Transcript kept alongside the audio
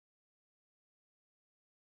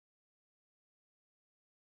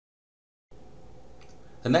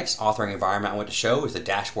The next authoring environment I want to show is the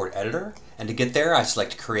Dashboard Editor, and to get there I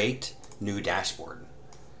select Create, New Dashboard.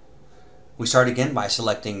 We start again by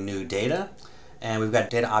selecting New Data, and we've got a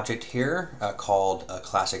data object here called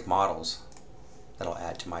Classic Models that I'll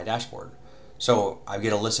add to my dashboard. So I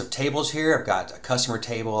get a list of tables here. I've got a customer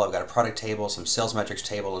table, I've got a product table, some sales metrics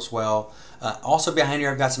table as well. Also behind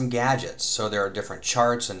here I've got some gadgets. So there are different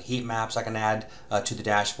charts and heat maps I can add to the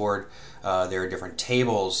dashboard. There are different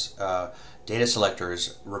tables, data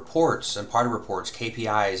selectors, reports and part of reports,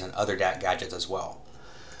 KPIs, and other gadgets as well.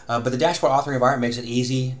 But the dashboard authoring environment makes it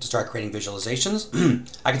easy to start creating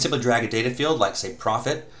visualizations. I can simply drag a data field like say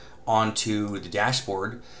profit onto the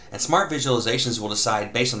dashboard, and smart visualizations will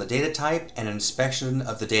decide based on the data type and an inspection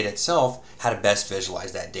of the data itself how to best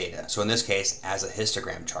visualize that data. So in this case as a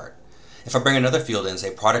histogram chart. If I bring another field in,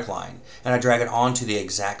 say product line, and I drag it onto the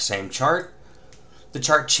exact same chart, the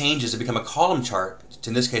chart changes to become a column chart,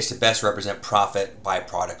 in this case to best represent profit by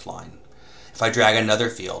product line. If I drag another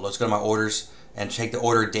field, let's go to my orders and take the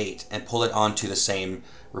order date and pull it onto the same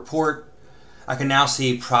report, I can now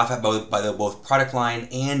see profit by both product line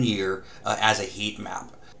and year as a heat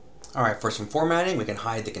map. All right, for some formatting, we can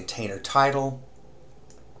hide the container title.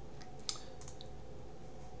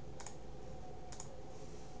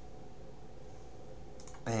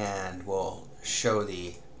 And we'll show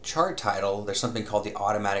the chart title. There's something called the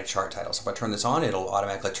automatic chart title. So if I turn this on, it'll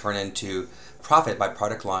automatically turn into profit by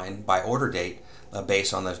product line by order date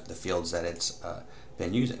based on the fields that it's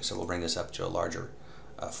been using. So we'll bring this up to a larger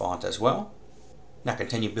font as well. Now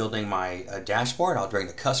continue building my dashboard. I'll bring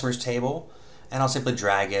the customers table and I'll simply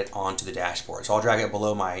drag it onto the dashboard. So I'll drag it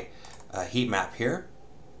below my heat map here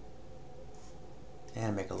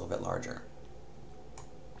and make it a little bit larger.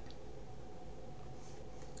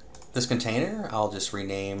 This container I'll just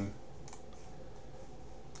rename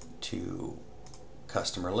to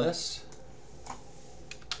customer list.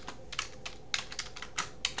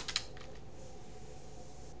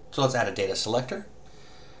 So let's add a data selector.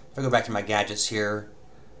 If I go back to my gadgets here,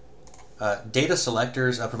 data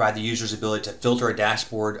selectors provide the user's ability to filter a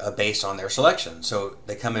dashboard based on their selection. So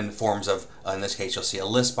they come in forms of, in this case, you'll see a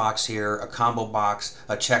list box here, a combo box,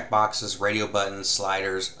 check boxes, radio buttons,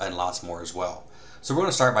 sliders, and lots more as well. So we're going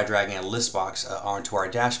to start by dragging a list box onto our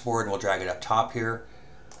dashboard, and we'll drag it up top here.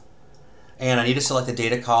 And I need to select the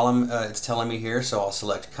data column it's telling me here, so I'll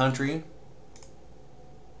select country.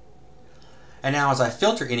 And now as I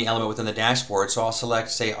filter any element within the dashboard, so I'll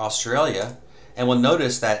select, say, Australia, and we'll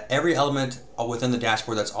notice that every element within the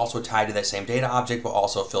dashboard that's also tied to that same data object will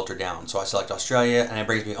also filter down. So I select Australia, and it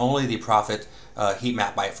brings me only the profit heat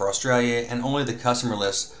map byte for Australia, and only the customer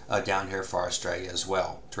list down here for Australia as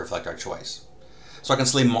well, to reflect our choice. So I can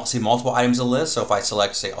see multiple items in the list, so if I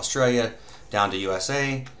select, say, Australia down to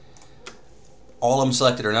USA, all of them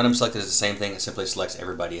selected or none of them selected is the same thing, it simply selects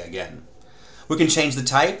everybody again. We can change the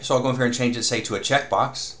type, so I'll go over here and change it, say, to a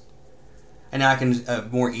checkbox. And now I can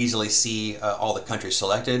more easily see all the countries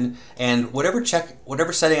selected. And whatever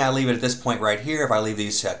setting I leave it at this point right here, if I leave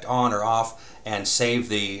these checked on or off and save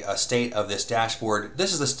the state of this dashboard,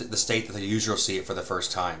 this is the state that the user will see it for the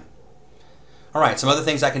first time. All right, some other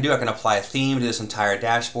things I can do. I can apply a theme to this entire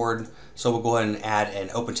dashboard. So we'll go ahead and add an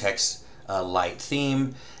OpenText light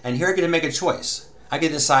theme. And here I get to make a choice. I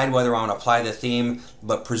can decide whether I want to apply the theme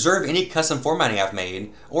but preserve any custom formatting I've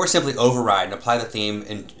made, or simply override and apply the theme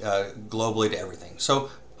globally to everything. So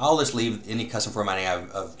I'll just leave any custom formatting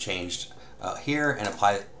I've changed here and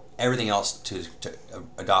apply everything else to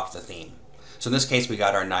adopt the theme. So in this case we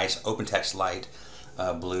got our nice OpenText light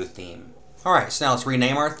blue theme. Alright, so now let's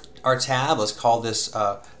rename our tab. Let's call this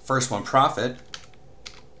first one profit.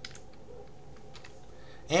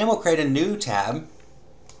 And we'll create a new tab.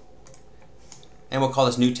 And we'll call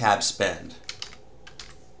this new tab spend.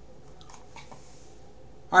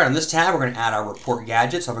 Alright, on this tab we're going to add our report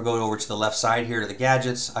gadgets. So if I go over to the left side here to the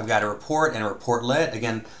gadgets, I've got a report and a reportlet.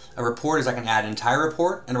 Again, a report is I can add an entire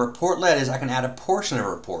report, and a reportlet is I can add a portion of a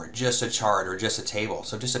report, just a chart or just a table,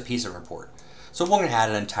 so just a piece of report. So we're going to add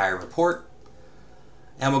an entire report,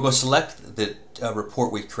 and we'll go select the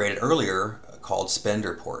report we created earlier called spend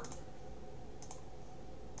report.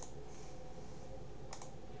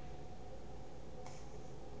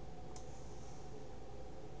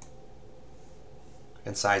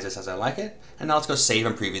 And size this as I like it. And now let's go save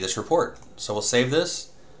and preview this report. So we'll save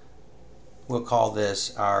this. We'll call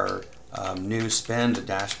this our new spend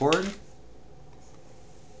dashboard.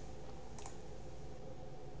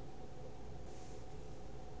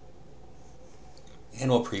 And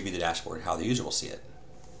we'll preview the dashboard, how the user will see it.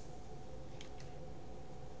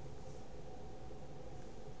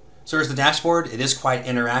 So here's the dashboard. It is quite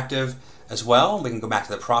interactive as well. We can go back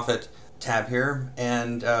to the profit tab here,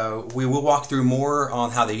 and we will walk through more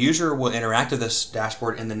on how the user will interact with this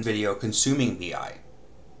dashboard in the video Consuming BI.